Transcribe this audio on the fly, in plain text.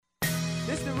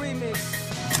This the remix.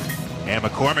 And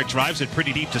McCormick drives it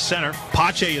pretty deep to center.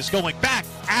 Pache is going back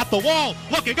at the wall,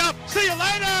 looking up. See you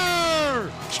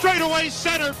later! Straightaway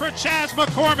center for Chas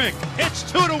McCormick. It's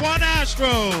 2-1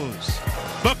 Astros.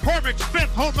 McCormick's 5th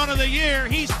home run of the year.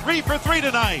 He's 3 for 3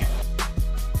 tonight.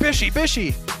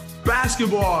 Bishy.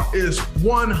 Basketball is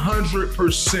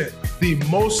 100% the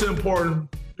most important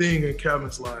thing in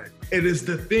Kevin's life. It is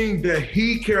the thing that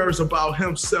he cares about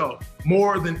himself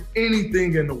more than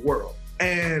anything in the world.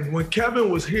 And when Kevin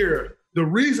was here, the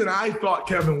reason I thought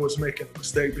Kevin was making a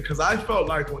mistake, because I felt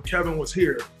like when Kevin was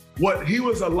here, what he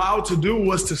was allowed to do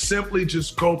was to simply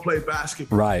just go play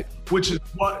basketball. Right. Which is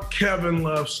what Kevin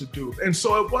loves to do. And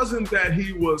so it wasn't that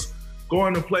he was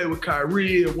going to play with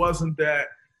Kyrie. It wasn't that,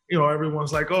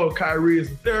 everyone's like, oh, Kyrie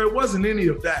isn't there. It wasn't any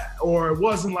of that. Or it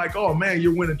wasn't like, oh, man,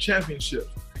 you're winning championships.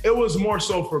 It was more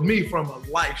so for me from a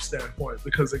life standpoint,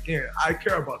 because again, I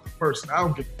care about the person. I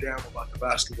don't give a damn about the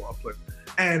basketball player.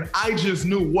 And I just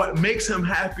knew what makes him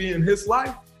happy in his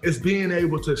life is being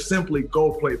able to simply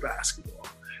go play basketball.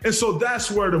 And so that's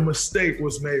where the mistake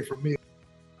was made for me.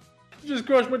 You just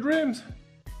crushed my dreams.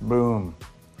 Boom.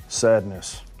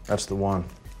 Sadness. That's the one.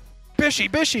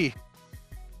 Bishy.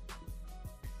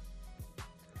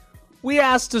 We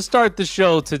asked to start the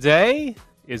show today.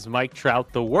 Is Mike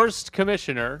Trout the worst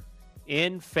commissioner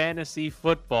in fantasy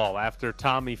football after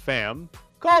Tommy Pham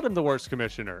called him the worst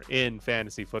commissioner in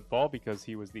fantasy football because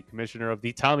he was the commissioner of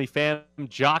the Tommy Pham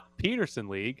Jock Peterson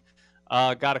League?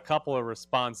 Got a couple of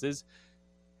responses.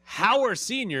 Howard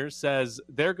Sr. says,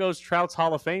 there goes Trout's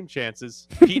Hall of Fame chances.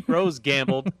 Pete Rose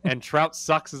gambled, and Trout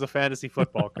sucks as a fantasy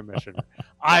football commissioner.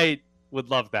 I would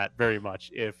love that very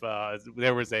much if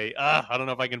there was a I don't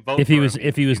know if I can vote if for he was him.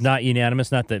 If he was not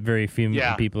unanimous. Not that very few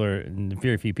Yeah. people are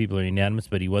unanimous,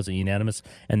 but he wasn't unanimous,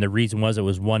 and the reason was it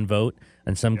was one vote,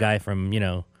 and some guy from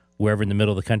wherever in the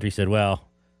middle of the country said, well,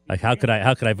 like how could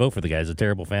I vote for the guy? He's a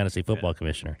terrible fantasy football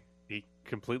commissioner. He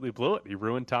completely blew it. He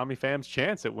ruined Tommy Pham's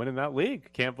chance at winning that league.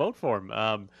 Can't vote for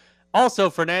him. Also,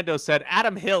 Fernando said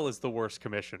Adam Hill is the worst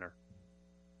commissioner.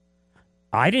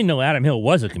 I didn't know Adam Hill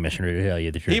was a commissioner, to tell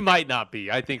you the truth. He might not be.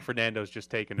 I think Fernando's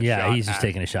just taking a shot. Yeah, he's just at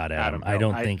taking a shot at Adam. I Hill.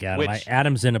 don't think Adam.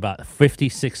 Adam's in about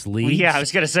 56 leagues. Yeah, I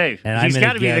was going to say, and he's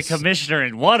got to be the commissioner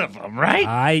in one of them,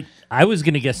 right? I was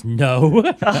going to guess no.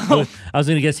 I was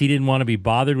going to guess he didn't want to be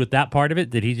bothered with that part of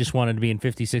it, that he just wanted to be in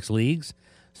 56 leagues.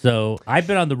 So I've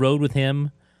been on the road with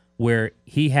him where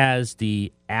he has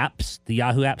the apps, the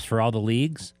Yahoo apps for all the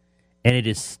leagues, and it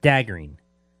is staggering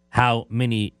how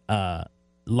many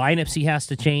lineups he has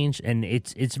to change, and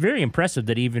it's very impressive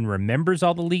that he even remembers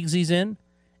all the leagues he's in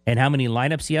and how many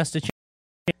lineups he has to change.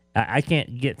 I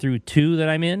can't get through 2 that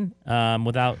I'm in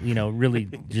without really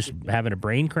just having a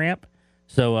brain cramp.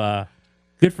 So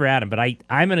good for Adam, but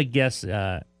I'm gonna guess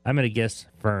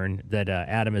Fern that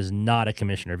Adam is not a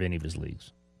commissioner of any of his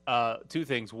leagues. 2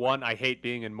 things. 1, I hate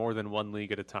being in more than one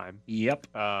league at a time. Yep.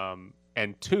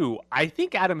 And 2, I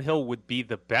think Adam Hill would be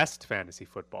the best fantasy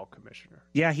football commissioner.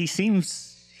 Yeah, he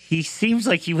seems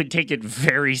like he would take it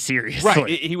very seriously. Right,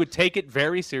 he would take it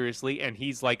very seriously, and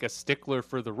he's like a stickler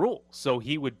for the rules. So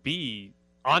he would be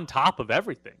on top of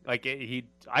everything. Like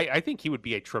I think he would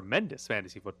be a tremendous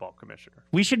fantasy football commissioner.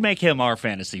 We should make him our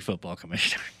fantasy football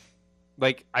commissioner.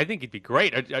 Like, I think he'd be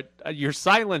great. Your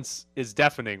silence is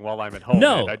deafening while I'm at home.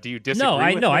 No, do you disagree?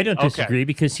 I don't disagree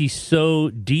because he's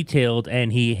so detailed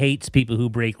and he hates people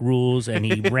who break rules and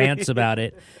he rants about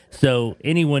it. So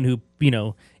anyone who,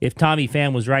 if Tommy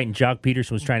Pham was right and Jock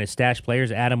Peterson was trying to stash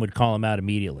players, Adam would call him out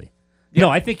immediately. Yeah. No,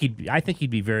 I think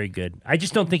he'd be very good. I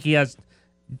just don't think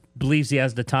believes he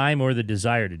has the time or the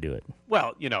desire to do it.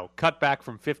 Well, cut back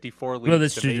from 54 leagues. Well,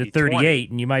 that's to to maybe 38, 20.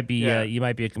 and you might be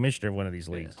a commissioner of one of these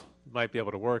leagues. Yeah. Might be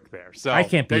able to work there. So I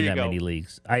can't be in that go. many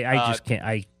leagues. I just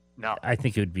can't. No. I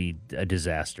think it would be a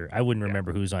disaster. I wouldn't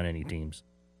remember who's on any teams.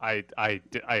 I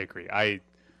agree. I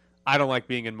don't like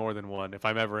being in more than one. If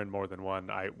I'm ever in more than one,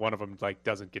 one of them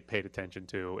doesn't get paid attention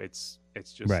to. It's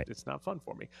just It's not fun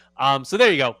for me. So there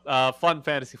you go. Fun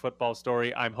fantasy football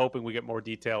story. I'm hoping we get more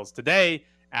details today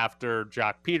after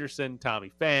Jock Peterson, Tommy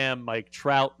Pham, Mike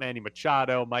Trout, Manny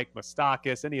Machado, Mike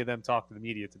Moustakas, any of them talk to the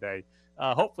media today.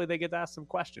 Hopefully they get to ask some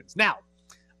questions. Now,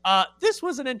 this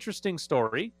was an interesting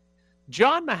story.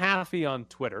 John Mahaffey on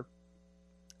Twitter,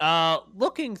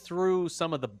 looking through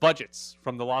some of the budgets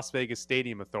from the Las Vegas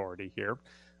Stadium Authority here,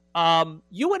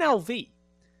 UNLV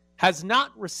has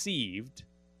not received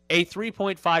a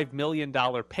 $3.5 million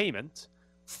payment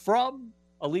from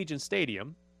Allegiant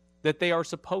Stadium that they are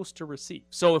supposed to receive.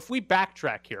 So if we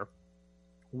backtrack here,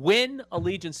 when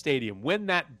Allegiant Stadium, when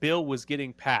that bill was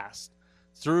getting passed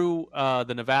through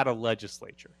the Nevada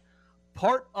legislature,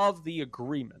 part of the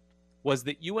agreement was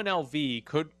that UNLV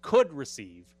could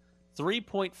receive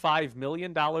 $3.5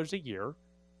 million a year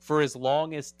for as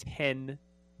long as 10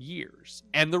 years.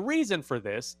 And the reason for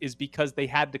this is because they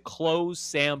had to close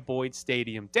Sam Boyd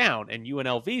Stadium down. And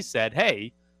UNLV said,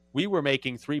 hey, we were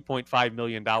making $3.5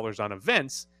 million on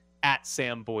events at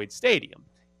Sam Boyd Stadium.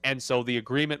 And so the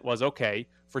agreement was, okay,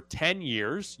 for 10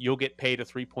 years, you'll get paid a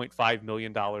 $3.5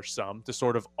 million sum to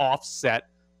sort of offset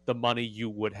the money you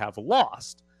would have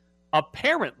lost.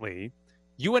 Apparently,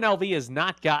 UNLV has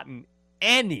not gotten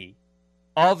any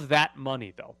of that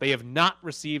money, though. They have not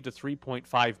received a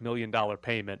 $3.5 million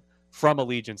payment from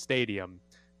Allegiant Stadium.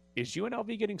 Is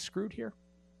UNLV getting screwed here?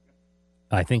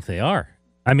 I think they are.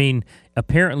 I mean,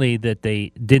 apparently that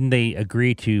they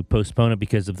agree to postpone it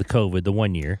because of the COVID, the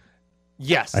 1 year.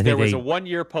 Yes, there was a 1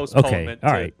 year postponement. Okay,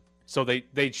 all right. So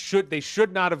they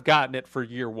should not have gotten it for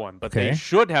year one, but they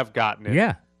should have gotten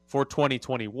it for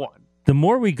 2021. The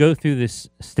more we go through this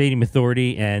stadium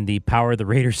authority and the power the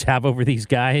Raiders have over these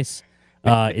guys,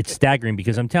 it's staggering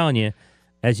because I'm telling you,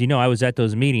 as you know, I was at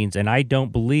those meetings, and I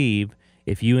don't believe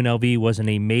if UNLV wasn't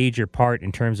a major part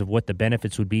in terms of what the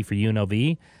benefits would be for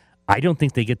UNLV, I don't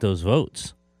think they get those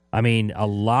votes. I mean, a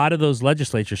lot of those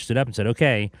legislatures stood up and said,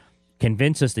 okay,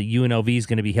 convince us that UNLV is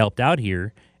going to be helped out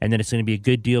here and that it's going to be a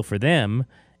good deal for them,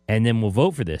 and then we'll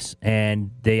vote for this.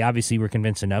 And they obviously were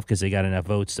convinced enough because they got enough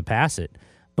votes to pass it.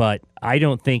 But I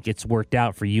don't think it's worked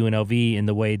out for UNLV in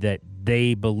the way that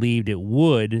they believed it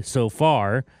would so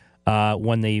far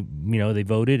when they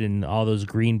voted and all those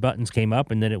green buttons came up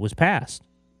and then it was passed.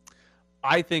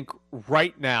 I think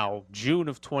right now, June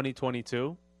of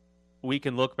 2022, we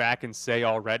can look back and say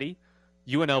already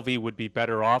UNLV would be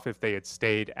better off if they had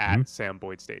stayed at Sam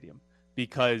Boyd Stadium.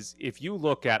 Because if you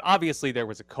look at, obviously there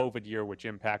was a COVID year which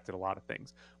impacted a lot of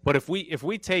things. But if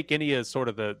we take any of sort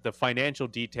of the financial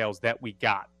details that we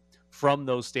got from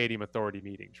those stadium authority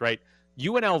meetings, right?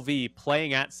 UNLV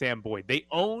playing at Sam Boyd, they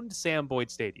owned Sam Boyd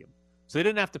Stadium. So they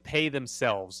didn't have to pay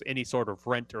themselves any sort of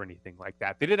rent or anything like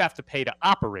that. They did have to pay to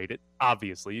operate it,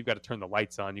 obviously. You've got to turn the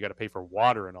lights on. You got to pay for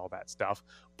water and all that stuff.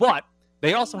 But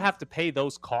they also have to pay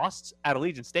those costs at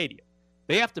Allegiant Stadium.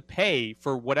 They have to pay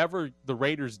for whatever the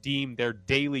Raiders deem their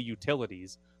daily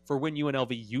utilities for when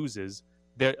UNLV uses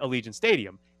their Allegiant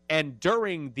Stadium. And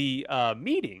during the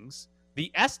meetings, the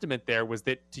estimate there was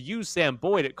that to use Sam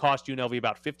Boyd, it cost UNLV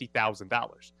about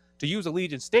 $50,000. To use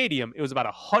Allegiant Stadium, it was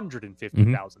about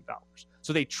 $150,000.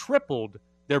 So they tripled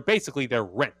their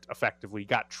rent effectively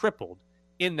got tripled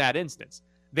in that instance.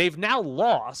 They've now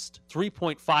lost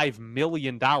 $3.5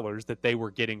 million that they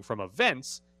were getting from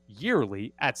events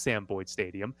yearly at Sam Boyd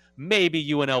Stadium. Maybe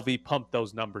UNLV pumped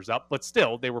those numbers up, but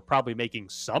still, they were probably making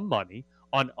some money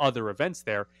on other events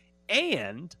there.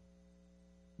 And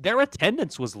their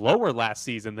attendance was lower last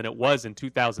season than it was in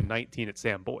 2019 at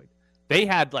Sam Boyd. They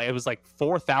had it was like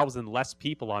 4,000 less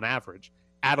people on average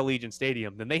at Allegiant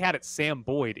Stadium than they had at Sam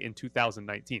Boyd in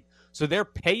 2019. So they're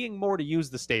paying more to use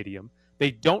the stadium.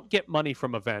 They don't get money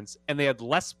from events, and they had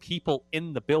less people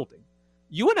in the building.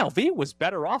 UNLV was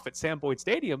better off at Sam Boyd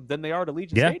Stadium than they are at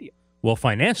Allegiant Stadium. Well,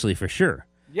 financially, for sure.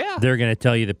 Yeah. They're going to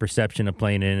tell you the perception of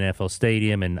playing in an NFL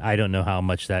stadium, and I don't know how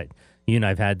much that, you and I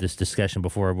have had this discussion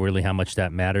before, really how much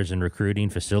that matters in recruiting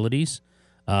facilities.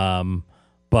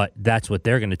 But that's what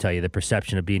they're going to tell you. The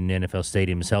perception of being in an NFL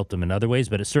stadium has helped them in other ways,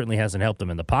 but it certainly hasn't helped them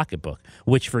in the pocketbook,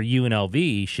 which for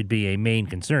UNLV should be a main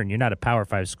concern. You're not a Power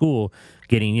 5 school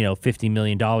getting, $50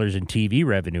 million in TV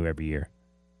revenue every year.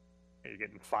 You're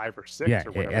getting 5 or 6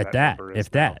 or whatever at that number is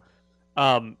if that.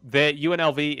 The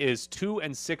UNLV is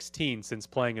 2-16 since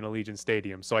playing in Allegiant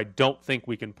Stadium, so I don't think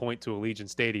we can point to Allegiant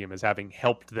Stadium as having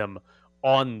helped them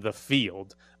on the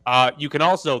field. You can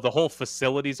also, the whole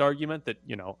facilities argument that,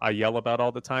 I yell about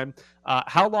all the time.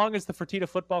 How long has the Fertitta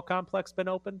Football Complex been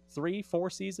open?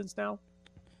 3-4 seasons now?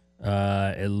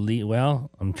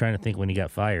 Well, I'm trying to think when he got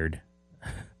fired.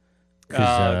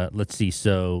 Let's see.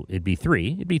 So it'd be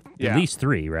 3. It'd be at least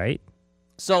 3, right?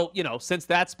 So, since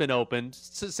that's been opened,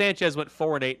 Sanchez went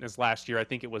 4-8 in his last year. I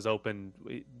think it was open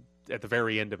at the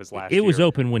very end of his last year. It was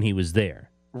open when he was there.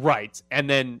 Right. And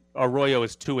then Arroyo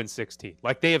is 2-16.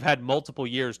 Like, they have had multiple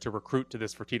years to recruit to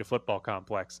this Fertitta Football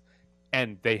Complex,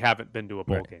 and they haven't been to a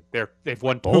bowl game. They've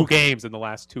won 2 games in the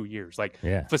last 2 years.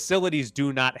 Facilities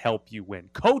do not help you win.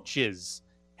 Coaches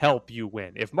help you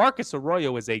win. If Marcus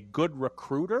Arroyo is a good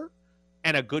recruiter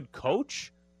and a good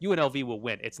coach, UNLV will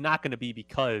win. It's not going to be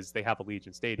because they have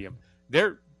Allegiant Stadium.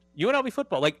 They're UNLV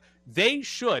football. They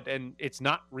should, and it's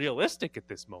not realistic at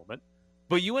this moment,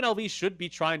 but UNLV should be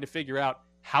trying to figure out,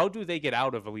 how do they get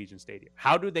out of Allegiant Stadium?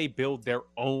 How do they build their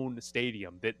own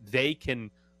stadium that they can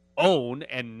own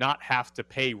and not have to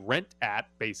pay rent at,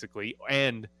 basically?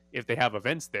 And if they have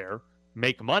events there,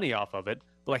 make money off of it.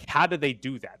 But like, how do they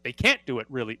do that? They can't do it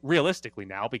really realistically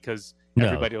now because No.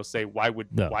 everybody will say, why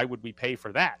would we pay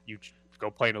for that? You go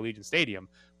play in Allegiant Stadium.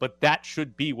 But that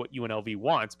should be what UNLV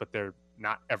wants, but they're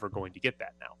not ever going to get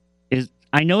that now.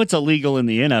 I know it's illegal in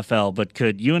the NFL, but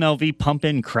could UNLV pump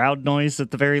in crowd noise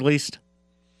at the very least?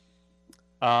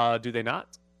 Do they not?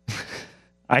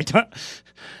 I don't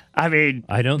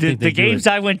think the games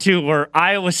I went to were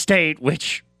Iowa State,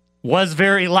 which was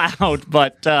very loud,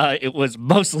 but it was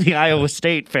mostly Iowa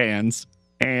State fans.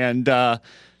 And the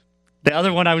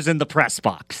other one, I was in the press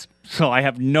box. So I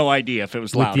have no idea if it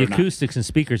was loud or not. With the acoustics and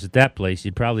speakers at that place,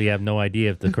 you'd probably have no idea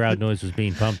if the crowd noise was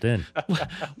being pumped in.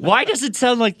 Why does it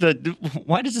sound like the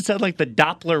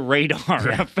Doppler radar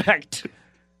effect?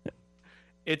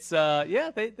 It's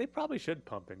they probably should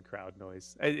pump in crowd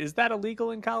noise. Is that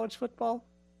illegal in college football?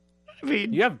 I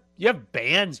mean, you have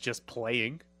bands just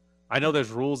playing. I know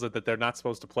there's rules that they're not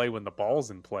supposed to play when the ball's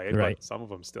in play, right. But some of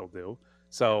them still do.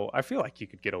 So I feel like you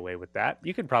could get away with that.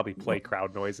 You can probably play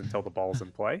crowd noise until the ball's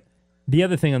in play. The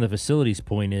other thing on the facilities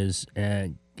point is,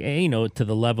 to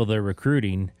the level they're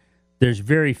recruiting, there's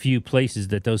very few places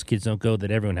that those kids don't go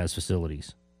that everyone has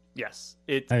facilities. Yes.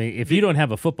 If you don't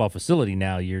have a football facility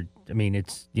now,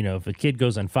 if a kid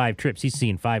goes on 5 trips, he's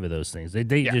seeing 5 of those things.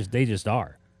 They just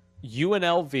are.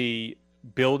 UNLV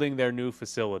building their new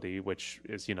facility, which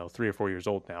is, 3 or 4 years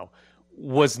old now,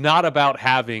 was not about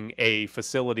having a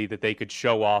facility that they could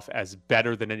show off as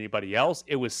better than anybody else.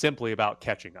 It was simply about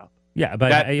catching up. Yeah,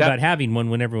 about having one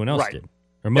when everyone else did.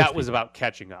 Or most that was people. about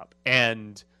catching up.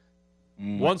 And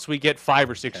once we get 5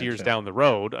 or 6 years down the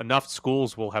road, enough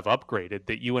schools will have upgraded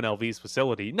that UNLV's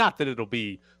facility, not that it'll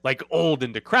be like old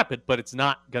and decrepit, but it's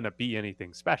not going to be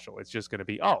anything special. It's just going to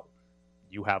be,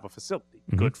 you have a facility.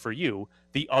 Mm-hmm. Good for you.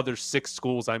 The other 6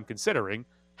 schools I'm considering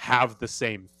have the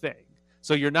same thing.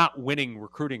 So you're not winning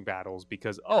recruiting battles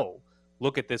because,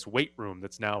 look at this weight room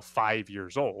that's now 5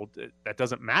 years old. That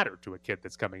doesn't matter to a kid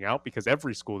that's coming out because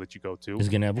every school that you go to is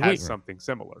going to have a weight room. Something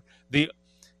similar.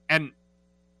 And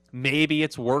maybe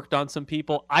it's worked on some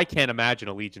people. I can't imagine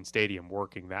Allegiant Stadium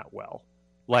working that well.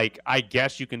 Like, I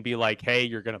guess you can be like, hey,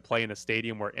 you're going to play in a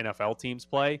stadium where NFL teams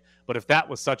play. But if that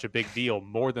was such a big deal,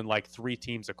 more than like 3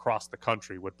 teams across the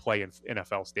country would play in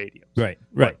NFL stadiums. Right.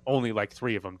 But only like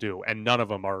 3 of them do. And none of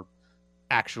them are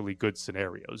actually good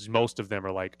scenarios. Most of them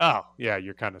are like,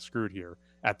 you're kind of screwed here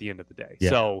at the end of the day.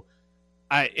 Yeah. So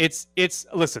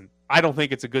listen, I don't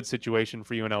think it's a good situation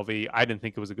for UNLV. I didn't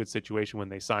think it was a good situation when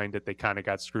they signed it. They kind of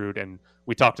got screwed. And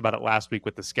we talked about it last week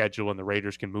with the schedule and the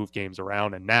Raiders can move games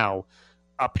around. And now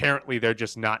apparently they're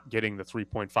just not getting the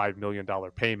 $3.5 million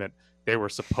payment they were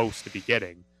supposed to be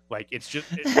getting. Like,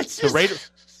 the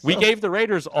Raiders. We gave the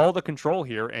Raiders all the control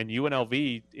here, and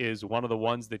UNLV is one of the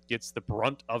ones that gets the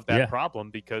brunt of that problem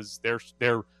because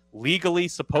they're legally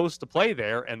supposed to play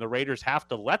there, and the Raiders have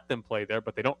to let them play there,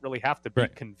 but they don't really have to be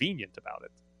convenient about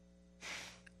it.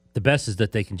 The best is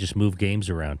that they can just move games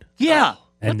around. Yeah.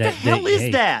 And what the hell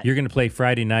is that? You're going to play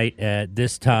Friday night at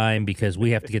this time because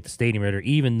we have to get the stadium ready,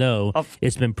 even though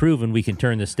it's been proven we can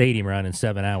turn the stadium around in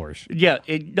 7 hours. Yeah,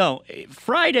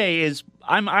 Friday is –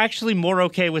 I'm actually more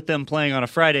okay with them playing on a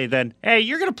Friday than, hey,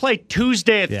 you're going to play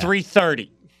Tuesday at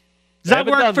 3:30. Does that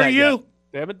work for you? Yet.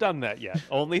 They haven't done that yet.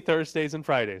 Only Thursdays and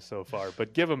Fridays so far.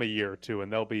 But give them a year or two,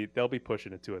 and they'll be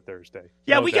pushing it to a Thursday.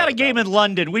 Yeah, we got a game in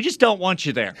London. We just don't want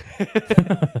you there.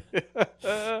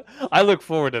 I look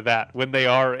forward to that when they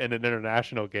are in an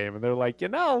international game, and they're like,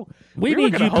 we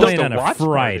need you playing on a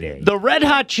Friday. The Red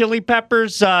Hot Chili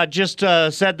Peppers just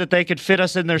said that they could fit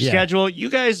us in their schedule. You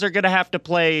guys are going to have to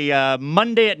play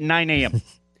Monday at 9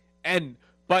 a.m.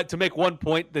 But to make one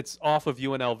point that's off of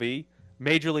UNLV,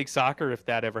 Major League Soccer, if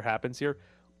that ever happens here,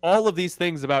 all of these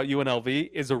things about UNLV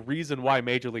is a reason why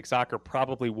Major League Soccer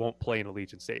probably won't play in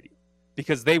Allegiant Stadium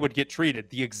because they would get treated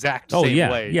the exact same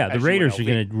way. Yeah, the Raiders UNLV. are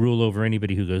going to rule over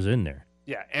anybody who goes in there.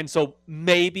 Yeah, and so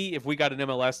maybe if we got an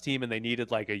MLS team and they needed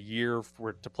like a year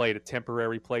to play at a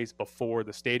temporary place before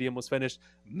the stadium was finished,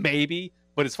 maybe.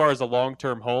 But as far as a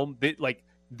long-term home,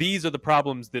 these are the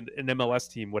problems that an MLS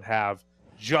team would have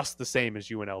just the same as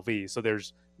UNLV. So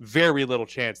there's very little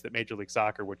chance that Major League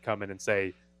Soccer would come in and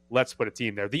say, let's put a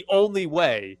team there. The only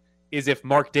way is if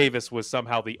Mark Davis was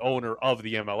somehow the owner of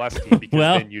the MLS team, because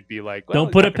then you'd be like,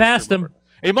 don't put it past him.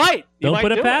 He might. Don't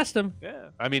put it past him. Yeah.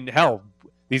 I mean, hell,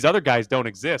 these other guys don't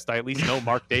exist. I at least know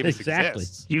Mark Davis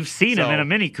exists. You've seen him in a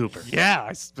Mini Cooper. Yeah,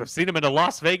 I've seen him in a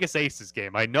Las Vegas Aces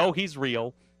game. I know he's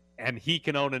real, and he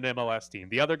can own an MLS team.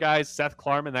 The other guys, Seth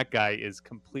Klarman, that guy is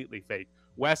completely fake.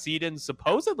 Wes Eden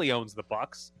supposedly owns the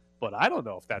Bucks, but I don't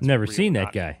know if that's never real seen or that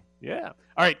not. guy. Yeah.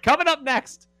 All right, coming up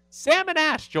next, Sam and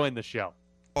Ash join the show.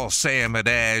 Call Sam and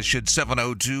Ash at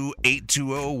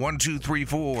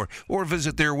 702-820-1234 or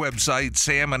visit their website,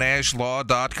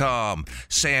 samandashlaw.com.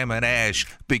 Sam and Ash,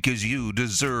 because you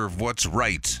deserve what's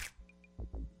right.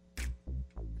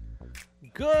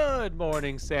 Good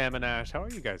morning, Sam and Ash. How are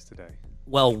you guys today?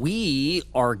 Well, we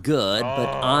are good,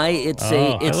 but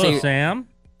hello, Sam.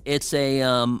 It's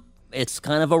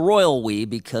kind of a royal we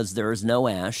because there is no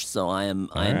Ash, so I am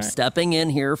stepping in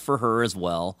here for her as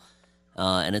well.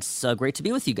 And it's great to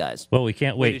be with you guys. Well, we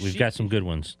can't wait. We've got some good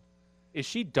ones. Is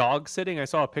she dog sitting? I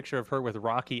saw a picture of her with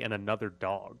Rocky and another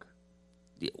dog.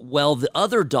 Well, the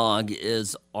other dog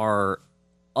is our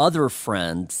other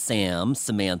friend,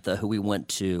 Samantha, who we went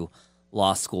to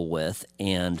law school with.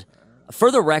 And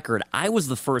for the record, I was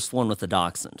the first one with the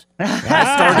dachshund.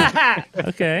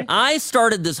 I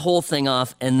started this whole thing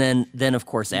off, and then of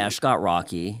course, Ash got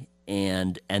Rocky,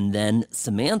 and then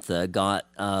Samantha got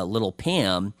little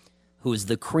Pam, who is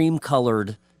the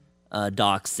cream-colored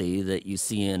doxy that you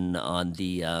see on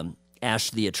the Ash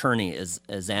the Attorney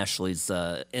as Ashley's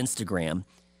Instagram.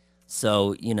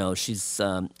 So, she's,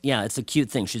 it's a cute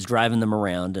thing. She's driving them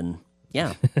around, and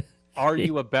yeah. Are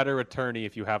you a better attorney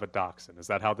if you have a dachshund? Is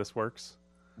that how this works?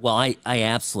 Well, I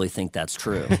absolutely think that's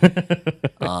true.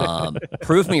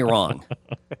 Prove me wrong.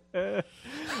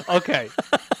 Okay.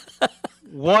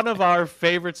 One of our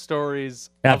favorite stories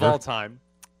of all time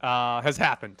has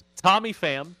happened. Tommy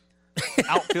Pham,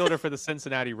 outfielder for the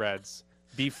Cincinnati Reds,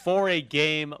 before a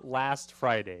game last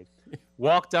Friday,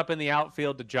 walked up in the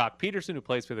outfield to Jock Peterson, who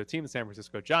plays for the team, the San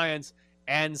Francisco Giants,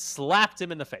 and slapped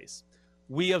him in the face.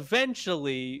 We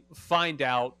eventually find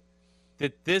out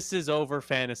that this is over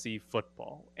fantasy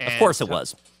football. And of course it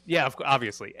was. Yeah,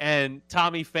 obviously. And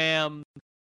Tommy Pham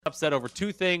upset over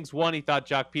two things. One, he thought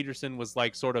Jock Peterson was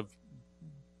like sort of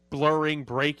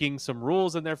breaking some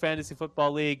rules in their fantasy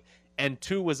football league. And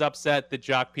two, was upset that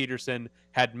Jock Peterson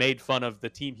had made fun of the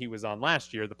team he was on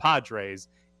last year, the Padres,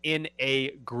 in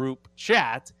a group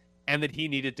chat, and that he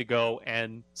needed to go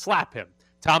and slap him.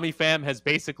 Tommy Pham has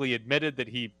basically admitted that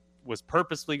he was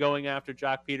purposely going after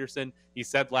Jock Peterson. He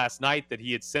said last night that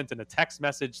he had sent in a text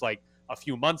message like a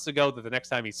few months ago that the next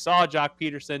time he saw Jock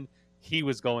Peterson, he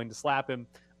was going to slap him.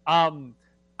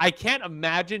 I can't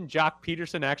imagine Jock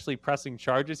Peterson actually pressing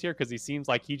charges here because he seems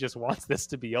like he just wants this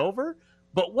to be over.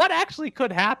 But what actually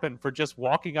could happen for just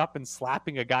walking up and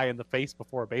slapping a guy in the face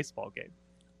before a baseball game?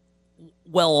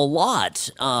 Well, a lot.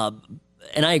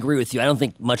 And I agree with you. I don't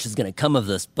think much is going to come of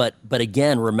this. But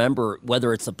again, remember,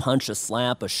 whether it's a punch, a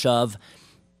slap, a shove,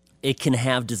 it can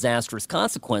have disastrous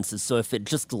consequences. So if it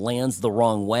just lands the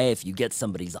wrong way, if you get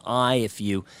somebody's eye, if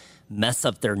you mess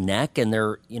up their neck, and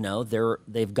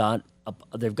they've got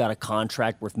a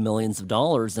contract worth millions of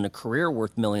dollars and a career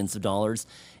worth millions of dollars,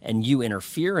 and you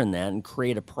interfere in that and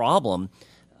create a problem,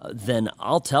 then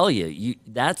I'll tell you,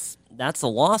 that's a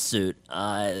lawsuit.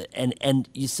 And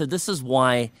you said this is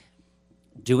why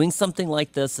doing something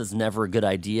like this is never a good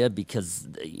idea, because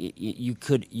you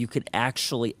could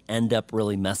actually end up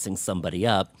really messing somebody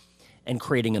up and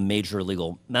creating a major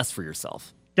legal mess for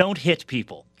yourself. Don't hit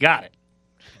people. Got it.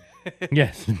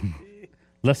 Yes.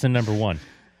 Lesson number one.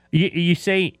 You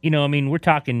say, we're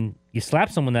talking, you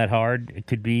slap someone that hard, it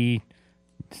could be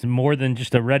more than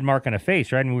just a red mark on a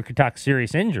face, right? We could talk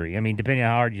serious injury. Depending on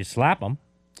how hard you slap them.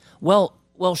 Well,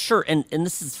 sure. And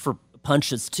this is for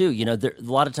punches too. A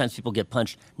lot of times people get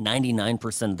punched.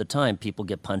 99% of the time people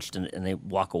get punched and they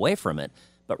walk away from it.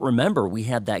 But remember, we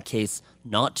had that case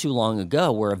not too long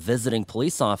ago where a visiting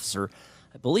police officer,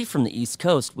 I believe from the East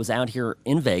Coast, was out here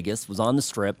in Vegas, was on the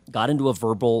Strip, got into a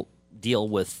verbal deal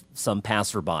with some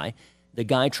passerby. The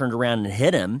guy turned around and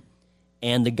hit him,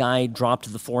 and the guy dropped to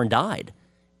the floor and died.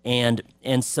 And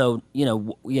so,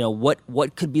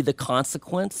 what could be the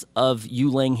consequence of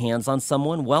you laying hands on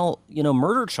someone? Well,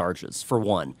 murder charges for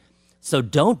one. So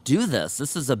don't do this.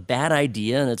 This is a bad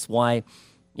idea, and it's why,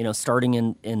 starting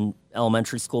in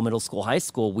elementary school, middle school, high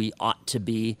school, we ought to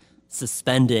be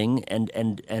suspending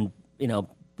and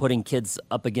putting kids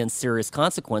up against serious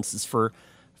consequences for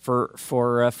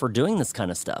doing this kind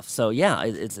of stuff. So yeah,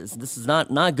 this is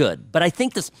not good. But I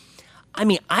think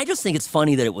I just think it's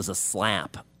funny that it was a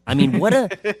slap. To me,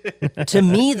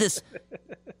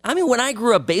 when I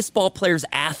grew up, baseball players,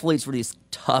 athletes were these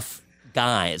tough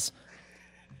guys.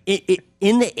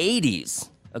 In the 80s,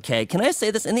 okay, can I say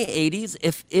this? In the 80s,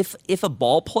 if a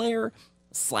ball player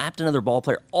slapped another ball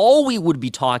player, all we would be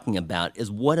talking about is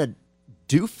what a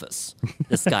doofus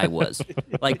this guy was.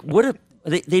 Like,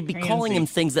 they'd be calling him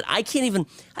things that I can't even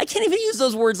use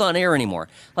those words on air anymore.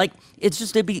 Like, it's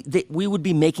just we would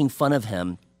be making fun of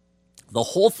him. The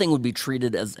whole thing would be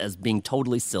treated as being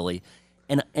totally silly,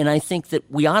 And I think that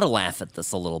we ought to laugh at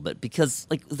this a little bit because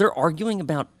like they're arguing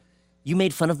about you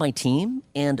made fun of my team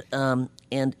and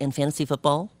fantasy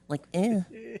football. Like,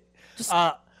 just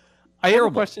I have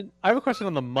a question. I have a question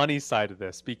on the money side of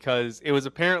this because it was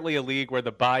apparently a league where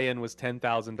the buy-in was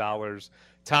 $10,000.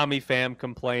 Tommy Pham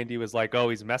complained. He was like, "Oh,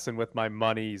 he's messing with my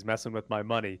money. He's messing with my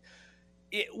money."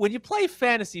 When you play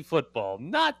fantasy football,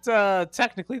 not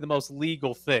technically the most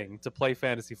legal thing to play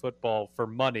fantasy football for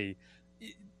money.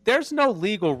 There's no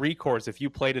legal recourse if you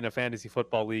played in a fantasy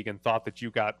football league and thought that you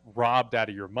got robbed out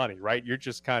of your money, right? You're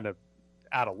just kind of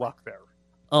out of luck there.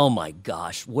 Oh my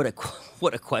gosh, what a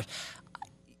question.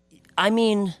 I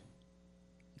mean,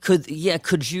 could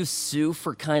you sue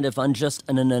for kind of an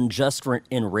unjust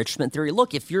enrichment theory?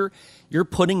 Look, if you're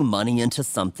putting money into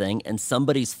something and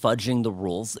somebody's fudging the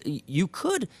rules, you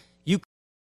could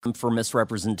for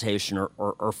misrepresentation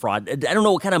or fraud. I don't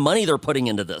know what kind of money they're putting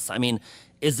into this. I mean,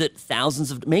 is it thousands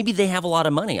of? Maybe they have a lot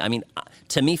of money. I mean,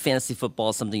 to me, fantasy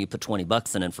football is something you put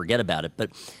 $20 in and forget about it.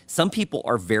 But some people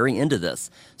are very into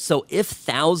this. So if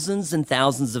thousands and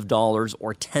thousands of dollars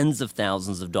or tens of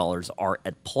thousands of dollars are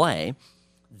at play,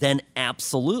 then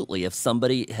absolutely,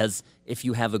 if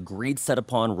you have agreed set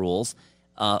upon rules,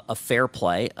 a fair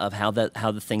play of how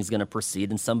the thing's going to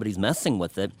proceed, and somebody's messing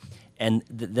with it. And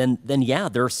then yeah,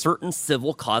 there are certain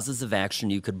civil causes of action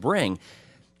you could bring.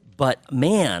 But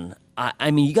man,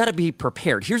 I mean, you got to be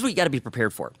prepared. Here's what you got to be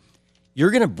prepared for. You're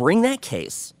going to bring that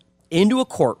case into a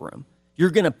courtroom.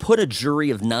 You're going to put a jury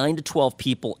of 9 to 12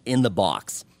 people in the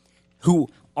box who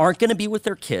aren't going to be with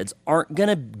their kids, aren't going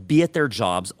to be at their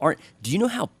jobs. Do you know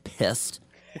how pissed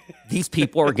these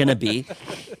people are going to be?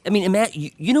 I mean,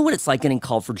 you know what it's like getting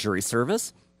called for jury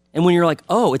service? And when you're like,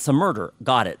 oh, it's a murder.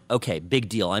 Got it. Okay, big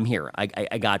deal. I'm here.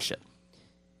 I got you.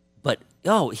 But,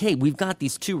 oh, hey, we've got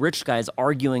these two rich guys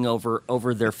arguing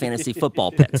over their fantasy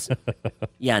football picks.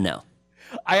 Yeah, no.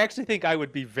 I actually think I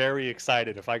would be very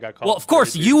excited if I got called. Well, of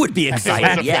course, you would be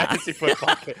excited, yeah. Fantasy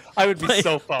football pick. I would be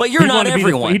so pumped. But you're not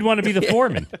everyone. He'd want to be the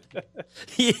foreman.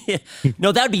 Yeah.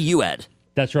 No, that would be you, Ed.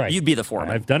 That's right. You'd be the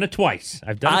foreman. I've done it twice.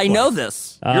 I know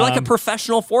this. You're like a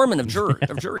professional foreman of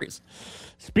juries.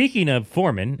 Speaking of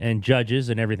foremen and judges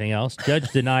and everything else, judge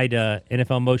denied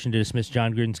NFL motion to dismiss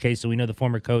Jon Gruden's case. So we know the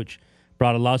former coach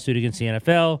brought a lawsuit against the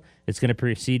NFL. It's going to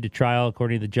proceed to trial,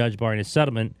 according to the judge, barring his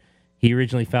settlement. He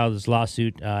originally filed his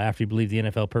lawsuit after he believed the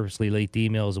NFL purposely leaked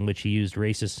emails in which he used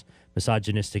racist,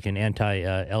 misogynistic, and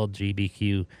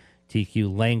anti-LGBTQ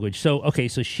language. So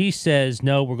she says,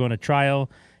 no, we're going to trial.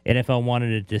 NFL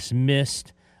wanted it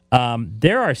dismissed.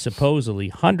 There are supposedly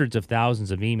hundreds of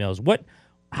thousands of emails.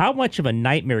 How much of a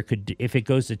nightmare if it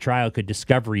goes to trial, could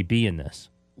discovery be in this?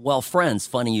 Well, friends,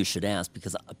 funny you should ask,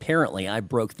 because apparently I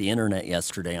broke the internet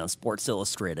yesterday on Sports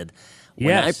Illustrated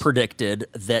when I predicted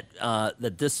that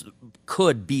that this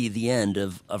could be the end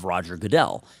of Roger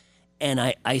Goodell. And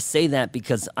I say that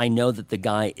because I know that the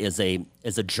guy is a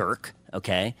jerk,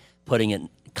 okay, putting it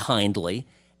kindly.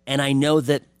 And I know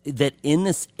that in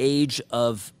this age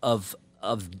of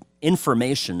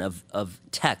information, of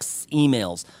texts,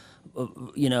 emails,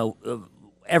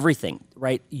 everything,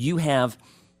 right? You have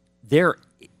there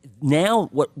now.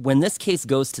 When this case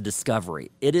goes to discovery,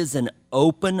 it is an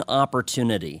open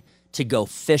opportunity to go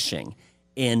fishing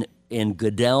in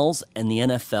Goodell's and the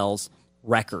NFL's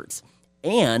records.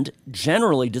 And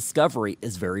generally, discovery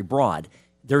is very broad.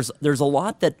 There's a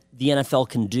lot that the NFL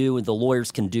can do and the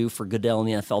lawyers can do for Goodell and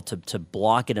the NFL to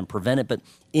block it and prevent it. But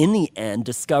in the end,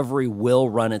 discovery will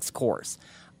run its course.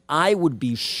 I would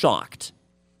be shocked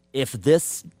if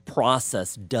this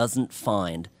process doesn't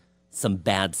find some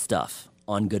bad stuff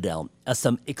on Goodell,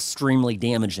 some extremely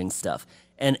damaging stuff.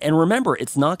 And remember,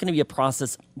 it's not going to be a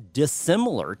process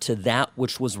dissimilar to that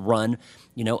which was run,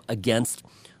 against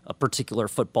a particular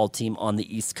football team on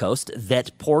the East Coast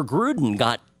that poor Gruden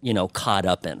got, caught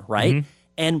up in, right? Mm-hmm.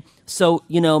 And so,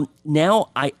 now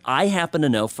I happen to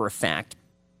know for a fact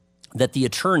that the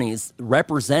attorneys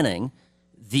representing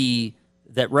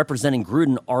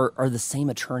Gruden are the same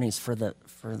attorneys for the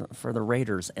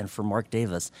Raiders and for Mark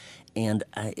Davis. And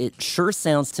it sure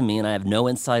sounds to me, and I have no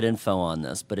inside info on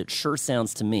this, but it sure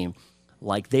sounds to me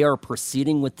like they are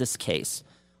proceeding with this case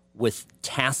with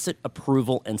tacit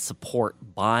approval and support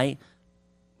by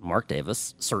Mark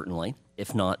Davis, certainly,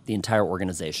 if not the entire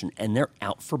organization, and they're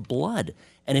out for blood.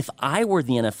 And if I were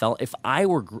the NFL, if I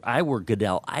were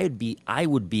Goodell, I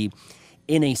would be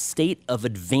in a state of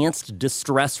advanced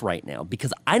distress right now,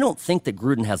 because I don't think that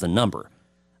Gruden has a number.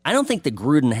 I don't think that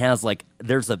Gruden has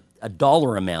there's a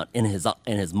dollar amount in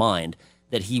his mind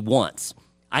that he wants.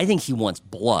 I think he wants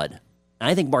blood. And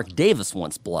I think Mark Davis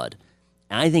wants blood.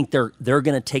 And I think they're going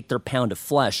to take their pound of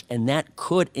flesh, and that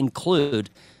could include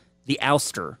the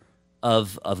ouster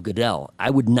of Goodell. I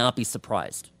would not be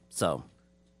surprised. So,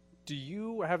 do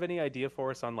you have any idea for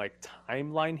us on like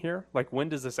timeline here? Like, when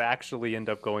does this actually end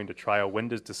up going to trial? When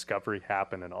does discovery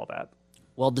happen and all that?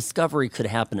 Well, discovery could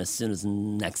happen as soon as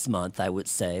next month, I would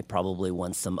say, probably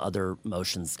once some other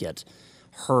motions get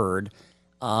heard.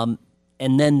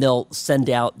 And then they'll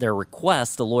send out their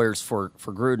request. The lawyers for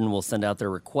Gruden will send out their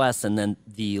request, and then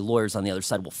the lawyers on the other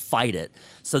side will fight it.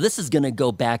 So this is going to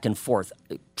go back and forth.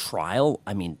 Trial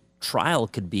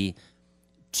could be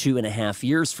 2.5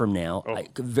 years from now,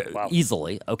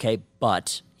 easily. Okay,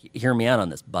 but hear me out on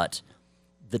this. But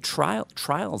the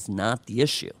trial's not the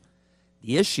issue.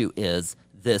 The issue is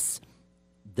this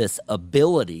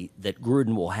ability that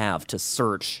Gruden will have to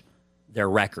search their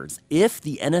records. If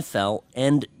the NFL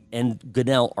and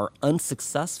Goodell are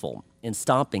unsuccessful in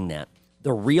stopping that,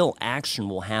 the real action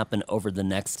will happen over the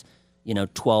next,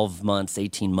 12 months,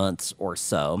 18 months or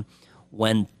so,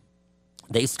 when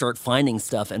they start finding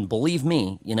stuff. And believe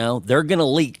me, they're going to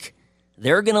leak.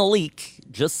 They're going to leak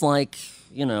just like,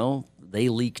 they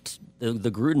leaked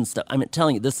the Gruden stuff. I'm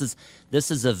telling you, this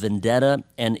is a vendetta,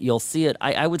 and you'll see it.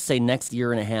 I would say next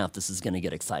year and a half, this is going to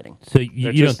get exciting. So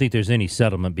you don't think there's any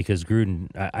settlement because Gruden,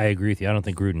 I agree with you. I don't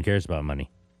think Gruden cares about money.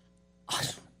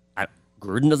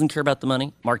 Gruden doesn't care about the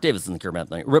money. Mark Davis doesn't care about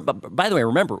the money. By the way,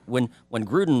 remember when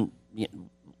Gruden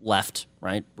left,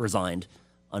 right, resigned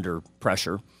under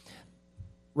pressure.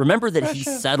 Remember that he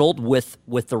settled with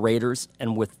the Raiders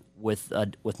and with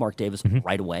Mark Davis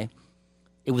right away.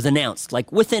 It was announced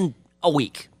like within a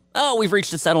week. Oh, we've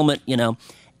reached a settlement,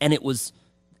 and it was,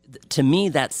 to me,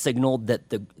 that signaled that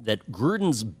that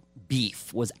Gruden's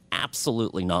beef was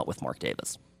absolutely not with Mark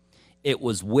Davis. It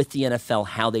was with the NFL,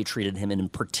 how they treated him, and in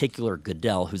particular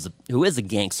Goodell, who is a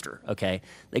gangster. Okay,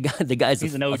 the guy's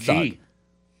he's an OG. Thug.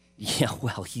 Yeah,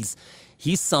 well, he's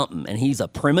something, and he's a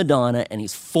prima donna, and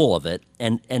he's full of it.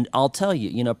 And I'll tell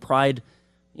you, pride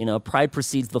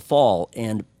precedes the fall,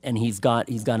 and he's got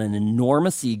an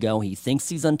enormous ego. He thinks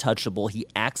he's untouchable. He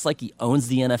acts like he owns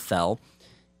the NFL.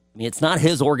 I mean, it's not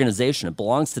his organization; it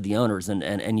belongs to the owners,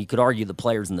 and you could argue the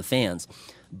players and the fans.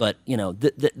 But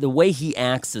the way he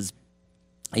acts is.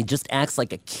 He just acts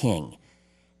like a king.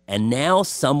 And now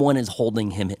someone is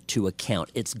holding him to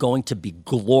account. It's going to be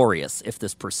glorious if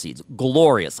this proceeds.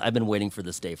 Glorious. I've been waiting for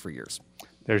this day for years.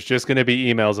 There's just going to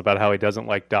be emails about how he doesn't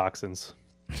like dachshunds.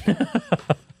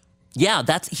 Yeah,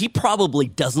 he probably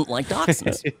doesn't like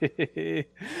dachshunds.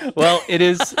 Well, it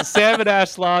is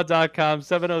samandashlaw.com.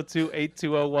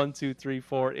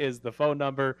 702-820-1234 is the phone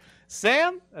number.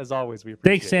 Sam, as always, we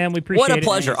appreciate it. Thanks, Sam. We appreciate it. What a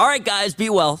pleasure. All right, guys, be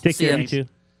well. Take care, you too.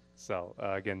 So,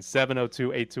 again,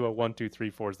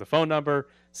 702-820-1234 is the phone number,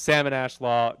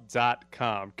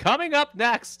 samandashlaw.com. Coming up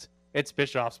next, it's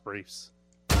Bischoff's Briefs.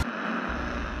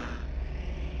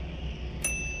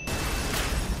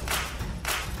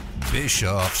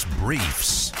 Bischoff's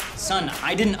Briefs. Son,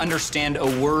 I didn't understand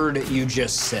a word you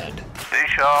just said.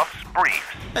 Bischoff's Briefs.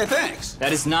 Hey, thanks.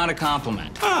 That is not a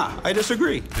compliment. I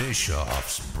disagree.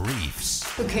 Bischoff's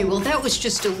Briefs. Okay, well, that was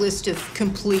just a list of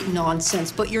complete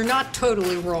nonsense, but you're not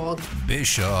totally wrong.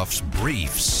 Bischoff's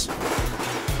Briefs.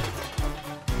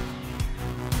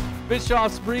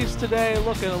 Bischoff's Briefs today,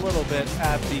 looking a little bit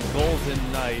at the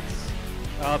Golden Knights.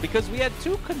 Because we had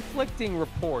two conflicting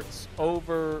reports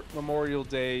over Memorial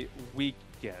Day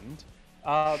weekend.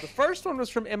 The first one was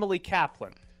from Emily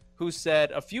Kaplan, who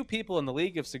said, a few people in the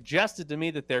league have suggested to me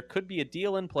that there could be a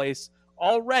deal in place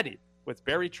already with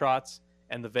Barry Trotz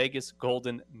and the Vegas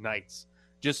Golden Knights.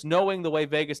 Just knowing the way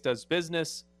Vegas does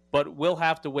business, but we'll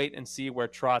have to wait and see where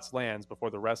Trotz lands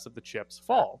before the rest of the chips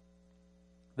fall.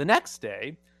 The next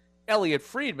day, Elliot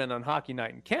Friedman on Hockey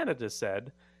Night in Canada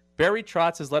said, Barry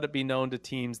Trotz has let it be known to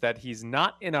teams that he's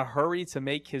not in a hurry to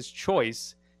make his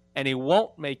choice, and he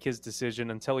won't make his decision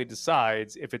until he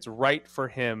decides if it's right for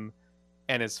him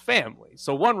and his family.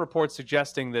 So one report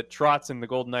suggesting that Trotz and the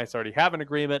Golden Knights already have an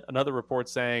agreement. Another report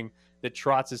saying that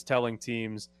Trotz is telling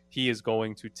teams he is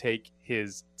going to take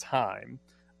his time.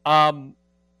 Do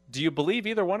you believe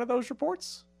either one of those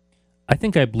reports? I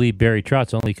think I believe Barry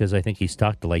Trotz only because I think he's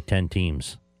talked to like 10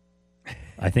 teams.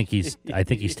 I think he's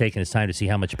taking his time to see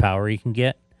how much power he can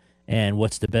get and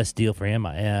what's the best deal for him.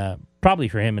 Probably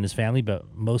for him and his family, but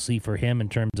mostly for him in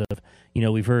terms of,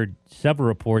 we've heard several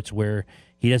reports where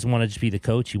he doesn't want to just be the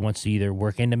coach. He wants to either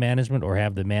work into management or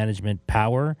have the management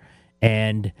power.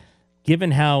 And given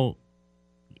how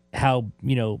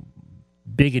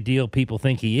big a deal people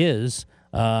think he is,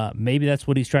 maybe that's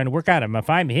what he's trying to work out. If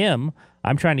I'm him,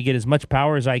 I'm trying to get as much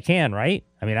power as I can, right?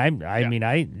 I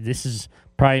mean, this is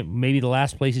probably maybe the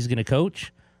last place he's going to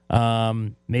coach.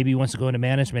 Maybe he wants to go into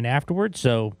management afterwards.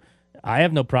 So I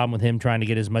have no problem with him trying to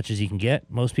get as much as he can get.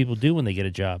 Most people do when they get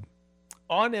a job.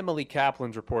 On Emily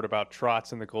Kaplan's report about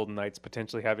Trotz and the Golden Knights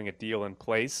potentially having a deal in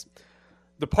place,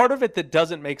 the part of it that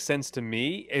doesn't make sense to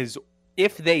me is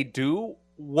if they do,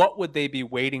 what would they be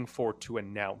waiting for to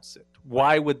announce it?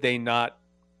 Why would they not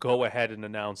go ahead and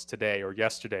announce today or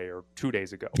yesterday or 2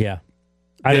 days ago? Yeah.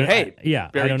 Barry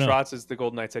don't know. Trotz is the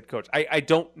Golden Knights head coach. I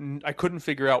couldn't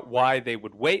figure out why they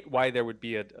would wait, why there would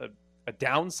be a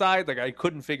downside. Like, I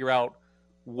couldn't figure out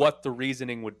what the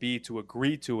reasoning would be to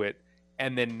agree to it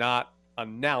and then not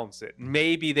announce it.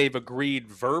 Maybe they've agreed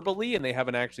verbally and they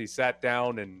haven't actually sat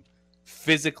down and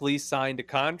physically signed a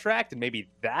contract, and maybe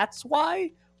that's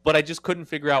why. But I just couldn't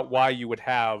figure out why you would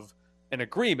have an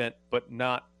agreement but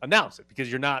not announce it,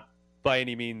 because you're not by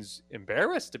any means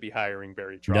embarrassed to be hiring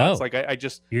Barry Trotz. No. Like, I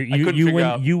couldn't figure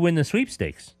out. You win the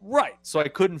sweepstakes. Right. So I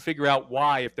couldn't figure out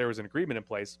why, if there was an agreement in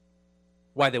place,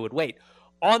 why they would wait.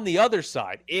 On the other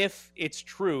side, if it's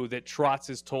true that Trotz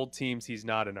has told teams he's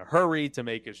not in a hurry to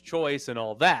make his choice and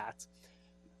all that,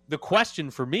 the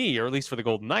question for me, or at least for the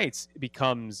Golden Knights,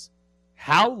 becomes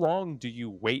how long do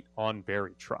you wait on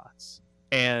Barry Trotz?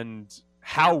 And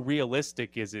how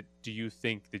realistic is it, do you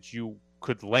think, that you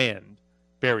could land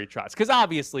Barry Trotz? Because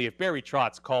obviously if Barry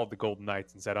Trotz called the Golden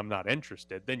Knights and said, I'm not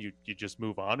interested, then you just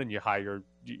move on and you hire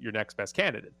your next best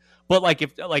candidate. But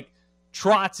if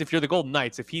Trotz, if you're the Golden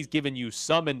Knights, if he's given you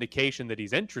some indication that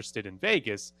he's interested in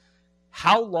Vegas,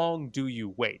 how long do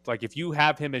you wait? Like, if you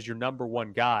have him as your number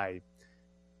one guy,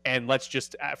 and let's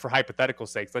just, for hypothetical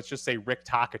sakes, let's just say Rick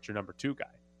Tocchet's your number two guy.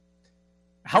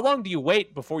 How long do you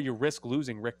wait before you risk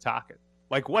losing Rick Tocchet?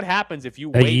 Like, what happens if you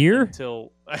wait a year?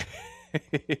 Until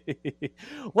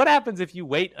what happens if you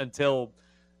wait until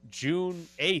June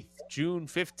 8th, June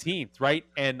 15th, right?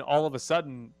 And all of a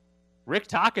sudden, Rick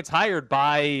Tocchet's hired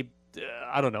by,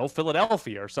 I don't know,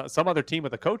 Philadelphia or some other team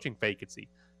with a coaching vacancy.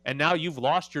 And now you've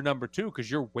lost your number two because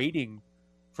you're waiting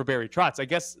for Barry Trotz. I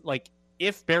guess,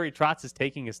 if Barry Trotz is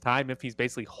taking his time, if he's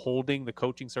basically holding the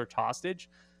coaching search hostage,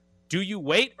 do you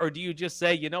wait, or do you just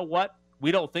say, you know what?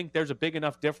 We don't think there's a big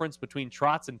enough difference between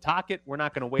Trotz and Tocchet. We're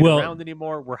not going to wait around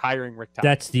anymore. We're hiring Rick Tocchet.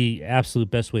 That's the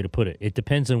absolute best way to put it. It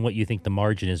depends on what you think the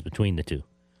margin is between the two.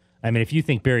 I mean, if you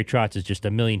think Barry Trotz is just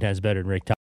a million times better than Rick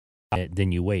Tocchet,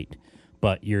 then you wait.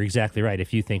 But you're exactly right.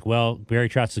 If you think, well, Barry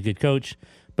Trotz is a good coach,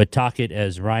 but Tocchet,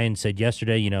 as Ryan said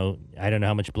yesterday, I don't know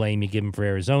how much blame you give him for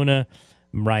Arizona.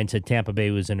 Ryan said Tampa Bay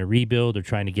was in a rebuild or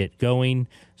trying to get going.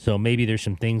 So maybe there's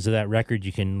some things of that record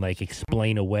you can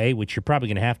explain away, which you're probably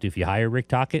going to have to if you hire Rick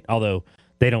Tocchet, although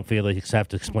they don't feel they have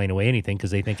to explain away anything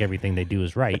because they think everything they do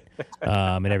is right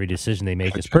and every decision they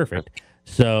make is perfect.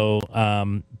 So,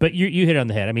 but you hit it on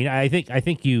the head. I mean, I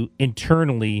think you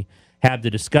internally have the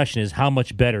discussion is how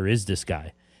much better is this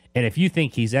guy? And if you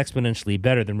think he's exponentially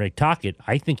better than Rick Tocchet,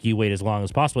 I think you wait as long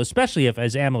as possible, especially if,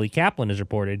 as Emily Kaplan has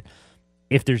reported,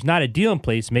 if there's not a deal in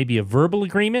place, maybe a verbal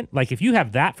agreement. Like, if you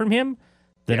have that from him,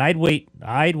 then I'd wait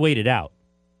it out.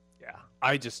 Yeah.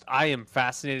 I am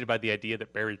fascinated by the idea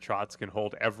that Barry Trotz can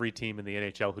hold every team in the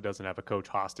NHL who doesn't have a coach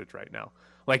hostage right now.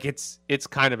 Like, it's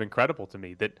kind of incredible to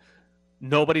me that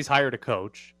nobody's hired a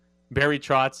coach. Barry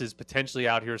Trotz is potentially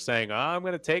out here saying, I'm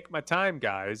going to take my time,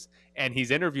 guys. And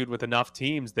he's interviewed with enough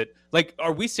teams that,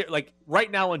 are we right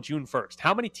now on June 1st,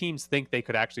 how many teams think they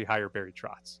could actually hire Barry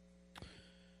Trotz?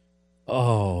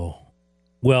 Oh,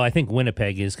 well, I think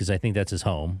Winnipeg is, because I think that's his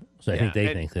home. So I think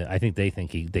they think that. I think they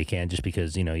think they can, just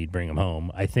because you'd bring him home.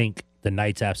 I think the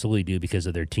Knights absolutely do because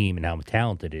of their team and how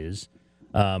talented it is.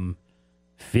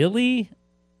 Philly,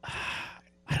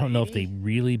 I don't know if they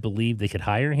really believe they could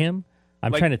hire him.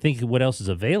 I'm trying to think of what else is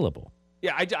available.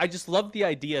 Yeah, I just love the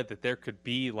idea that there could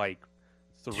be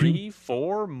 3,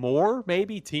 4 more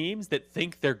maybe teams that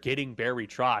think they're getting Barry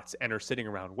Trotz and are sitting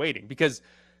around waiting, because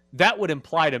that would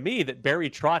imply to me that Barry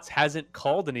Trotz hasn't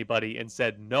called anybody and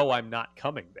said, no, I'm not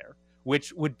coming there,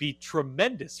 which would be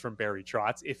tremendous from Barry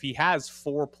Trotz if he has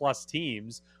 4+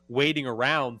 teams waiting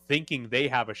around thinking they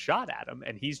have a shot at him.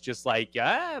 And he's just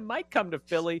might come to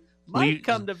Philly, might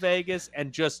come to Vegas,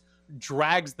 and just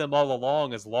drags them all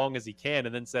along as he can,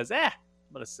 and then says, I'm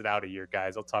going to sit out a year,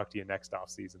 guys. I'll talk to you next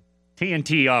offseason.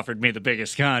 TNT offered me the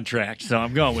biggest contract, so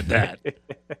I'm going with that.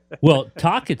 Well,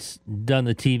 Tocchet's done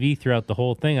the TV throughout the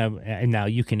whole thing, and now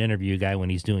you can interview a guy when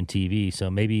he's doing TV. So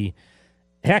maybe,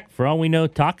 heck, for all we know,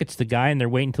 Tocchet's the guy, and they're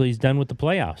waiting until he's done with the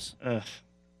playoffs.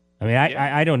 I mean,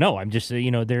 I don't know. I'm just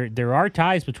there are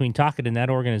ties between Tocchet and that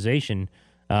organization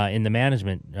in the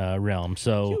management realm.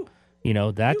 So.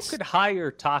 That's... You could hire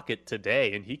Tocchet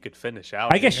today, and he could finish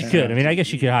out. I guess you could. I mean, I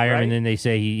guess you could hire him, and then they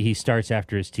say he starts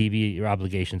after his TV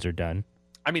obligations are done.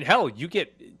 I mean, hell, you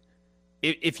get...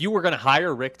 If you were going to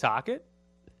hire Rick Tocchet,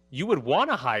 you would want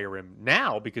to hire him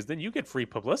now because then you get free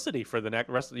publicity for the next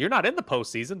rest. You're not in the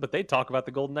postseason, but they talk about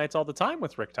the Golden Knights all the time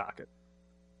with Rick Tocchet.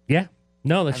 Yeah,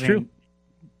 no, that's true.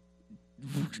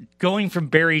 Going from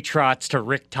Barry Trotz to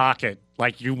Rick Tocchet,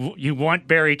 like you want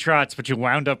Barry Trotz, but you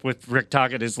wound up with Rick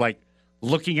Tocchet is like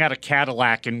looking at a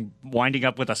Cadillac and winding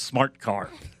up with a smart car.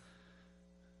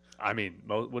 I mean,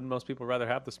 wouldn't most people rather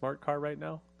have the smart car right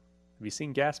now? Have you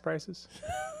seen gas prices?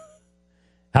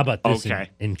 How about this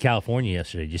in California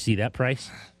yesterday? Did you see that price?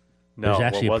 No.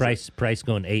 There's actually a price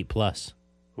going 8+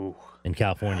 in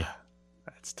California.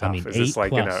 That's tough. Is this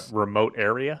like in a remote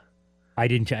area? I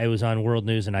didn't. It was on World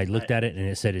News, and I looked at it, and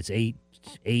it said it's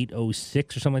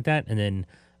 806 or something like that. And then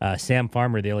Sam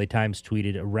Farmer, the LA Times,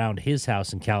 tweeted around his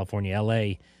house in California,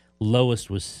 LA, lowest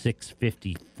was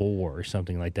 654 or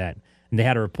something like that. And they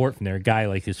had a report from there. A guy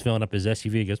like is filling up his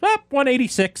SUV. He goes,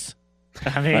 186.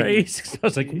 I mean, 186. I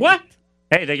was like, what?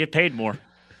 Hey, they get paid more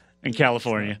in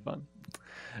California.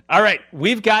 All right,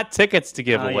 we've got tickets to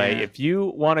give away. Yeah. If you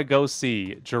want to go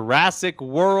see Jurassic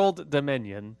World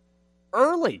Dominion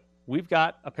early, we've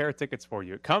got a pair of tickets for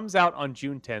you. It comes out on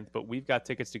June 10th, but we've got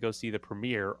tickets to go see the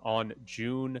premiere on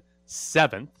June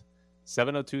 7th.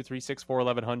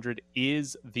 702-364-1100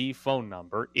 is the phone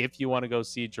number. If you want to go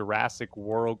see Jurassic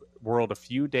World a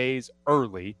few days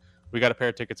early, we got a pair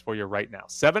of tickets for you right now.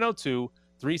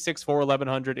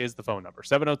 702-364-1100 is the phone number.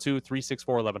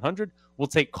 702-364-1100. We'll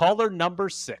take caller number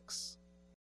 6.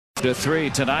 To 3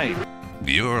 tonight.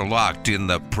 You're locked in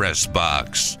the press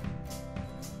box.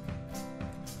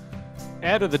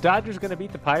 Ed, are the Dodgers going to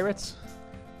beat the Pirates?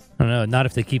 I don't know. Not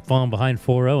if they keep falling behind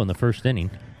 4-0 in the first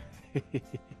inning.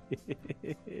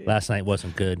 Last night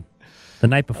wasn't good. The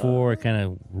night before, I kind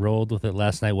of rolled with it.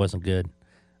 Last night wasn't good.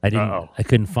 I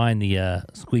couldn't find the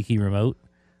squeaky remote.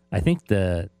 I don't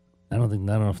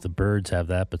know if the Birds have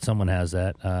that, but someone has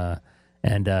that.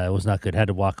 And it was not good. Had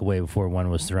to walk away before one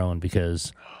was thrown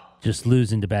because just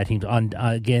losing to bad teams.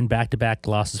 Again, back-to-back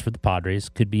losses for the Padres.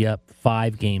 Could be up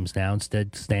 5 games now,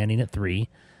 instead standing at 3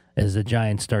 as the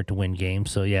Giants start to win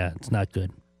games. So, yeah, it's not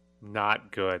good.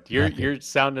 Not good. We're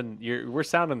sounding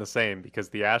the same because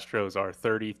the Astros are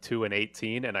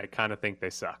 32-18, and I kind of think they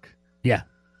suck. Yeah.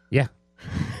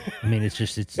 I mean, it's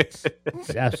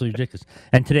absolutely ridiculous.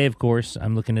 And today, of course,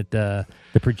 I'm looking at the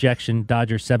projection.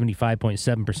 Dodgers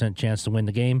 75.7% chance to win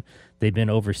the game. They've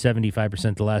been over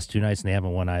 75% the last 2 nights, and they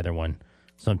haven't won either one.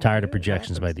 So I'm tired of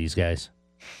projections by these guys.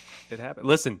 It happened.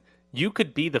 Listen, you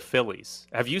could be the Phillies.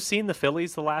 Have you seen the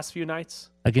Phillies the last few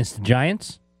nights against the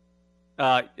Giants?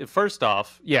 First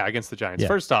off, against the Giants. Yeah.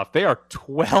 First off, they are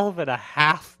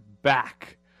 12.5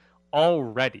 back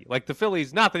already. Like the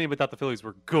Phillies, not that anybody thought the Phillies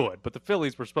were good, but the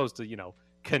Phillies were supposed to,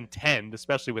 contend,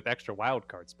 especially with extra wild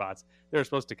card spots. They were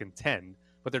supposed to contend,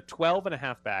 but they're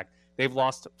 12.5 back. They've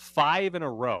lost 5 in a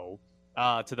row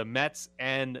to the Mets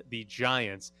and the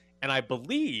Giants, and I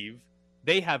believe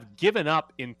they have given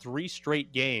up in 3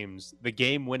 straight games the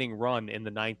game-winning run in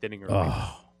the 9th inning or later.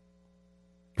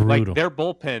 Brutal. Like their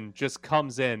bullpen just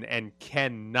comes in and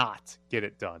cannot get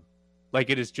it done. Like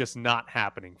it is just not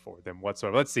happening for them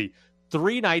whatsoever. Let's see.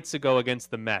 3 nights ago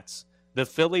against the Mets, the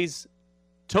Phillies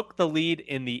took the lead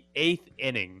in the 8th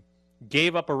inning,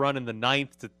 gave up a run in the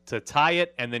 9th to tie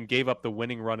it, and then gave up the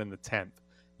winning run in the 10th.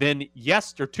 Then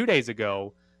 2 days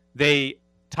ago, they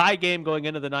tie game going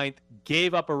into the 9th,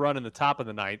 gave up a run in the top of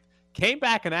the 9th, came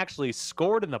back and actually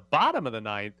scored in the bottom of the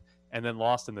 9th, and then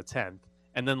lost in the 10th.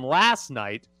 And then last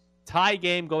night, tie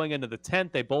game going into the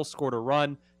 10th, they both scored a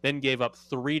run, then gave up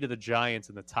 3 to the Giants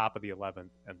in the top of the 11th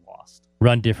and lost.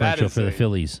 Run differential for the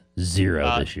Phillies,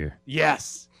 0 this year.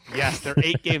 Yes, they're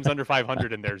 8 games under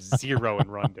 500 and they're 0 in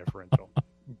run differential.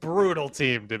 Brutal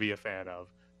team to be a fan of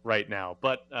right now.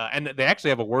 But and they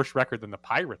actually have a worse record than the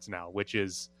Pirates now, which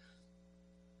is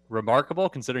remarkable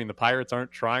considering the Pirates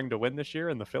aren't trying to win this year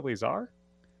and the Phillies are.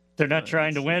 They're not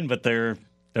trying to win, but they're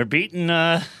beating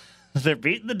they're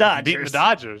beating the Dodgers. Beating the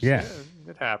Dodgers. Yeah.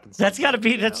 It happens. That's got to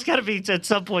be at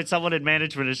some point someone in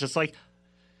management is just like,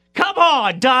 come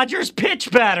on, Dodgers,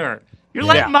 pitch better. You're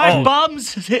letting my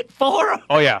bums hit 4.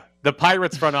 Oh, yeah. The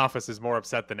Pirates front office is more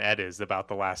upset than Ed is about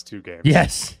the last 2 games.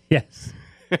 Yes.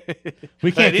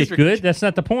 We can't get good. That's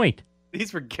not the point.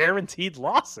 These were guaranteed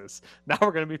losses. Now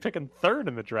we're going to be picking 3rd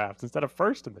in the draft instead of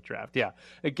 1st in the draft. Yeah.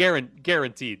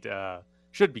 Guaranteed.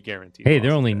 Should be guaranteed. Hey,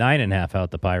 they're only 9.5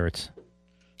 out, the Pirates.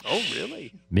 Oh,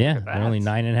 really? Yeah, they're only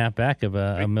 9.5 back of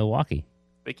Milwaukee.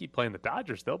 They keep playing the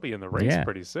Dodgers. They'll be in the race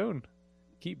pretty soon.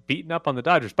 Keep beating up on the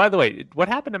Dodgers. By the way, what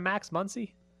happened to Max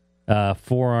Muncy?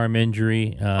 Forearm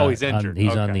injury. He's injured.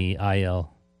 He's on the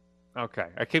IL. Okay.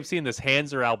 I keep seeing this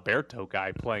Hanser Alberto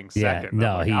guy playing second.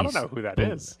 No, I don't know who that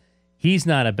is. He's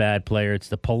not a bad player. It's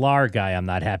the Pilar guy I'm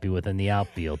not happy with in the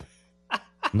outfield.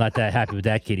 I'm not that happy with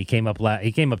that kid. He came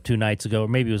up 2 nights ago, or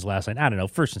maybe it was last night. I don't know.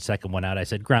 First and second one out, I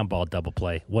said, ground ball, double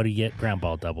play. What do you get? Ground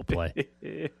ball, double play.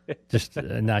 Just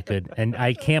not good. And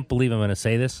I can't believe I'm going to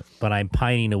say this, but I'm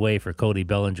pining away for Cody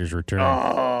Bellinger's return.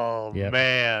 Oh,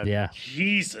 man. Yeah.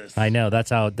 Jesus. I know. That's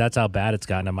how bad it's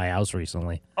gotten in my house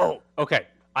recently. Oh, okay.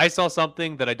 I saw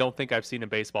something that I don't think I've seen in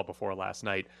baseball before last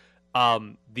night.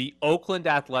 The Oakland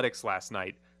Athletics last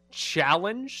night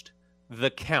challenged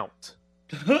the count.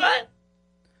 What?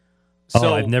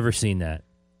 So, I've never seen that.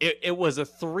 It was a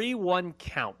 3-1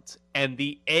 count, and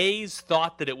the A's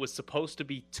thought that it was supposed to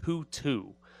be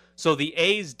 2-2. So the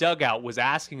A's dugout was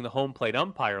asking the home plate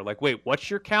umpire, like, wait, what's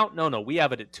your count? No, we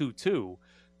have it at 2-2.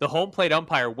 The home plate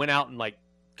umpire went out and, like,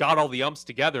 got all the umps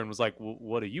together and was like, well,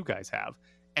 what do you guys have?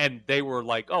 And they were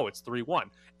like, oh, it's 3-1.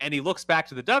 And he looks back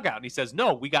to the dugout and he says,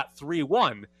 no, we got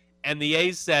 3-1. And the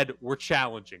A's said, we're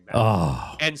challenging that.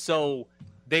 Oh. And so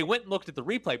they went and looked at the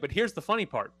replay. But here's the funny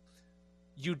part.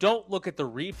 You don't look at the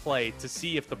replay to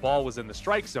see if the ball was in the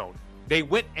strike zone. They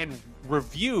went and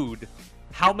reviewed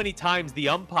how many times the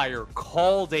umpire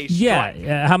called a strike.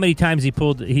 Yeah, how many times he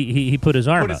put his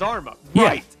arm up. Put his arm up. Yeah.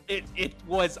 Right. It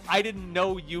was, I didn't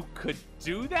know you could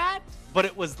do that, but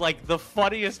it was like the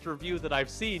funniest review that I've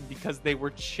seen because they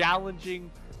were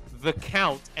challenging the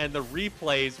count and the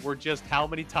replays were just how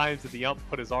many times did the ump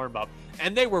put his arm up.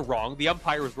 And they were wrong. The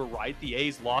umpires were right. The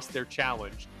A's lost their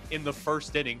challenge in the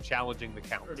first inning challenging the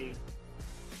count.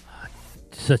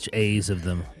 Such A's of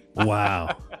them.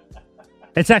 Wow.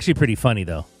 It's actually pretty funny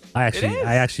though. I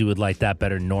actually would like that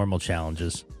better than normal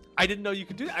challenges. I didn't know you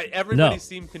could do that. Everybody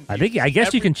seemed confused. I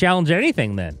guess you can challenge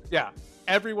anything then. Yeah.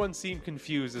 Everyone seemed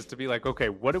confused as to be like, okay,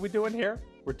 what are we doing here?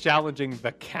 We're challenging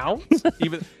the count?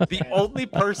 Even the only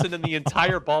person in the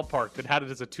entire ballpark that had it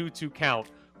as a 2-2 count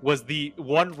was the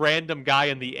one random guy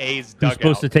in the A's dugout. Who's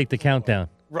supposed to take the count down.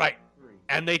 Right.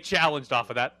 And they challenged off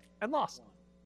of that and lost.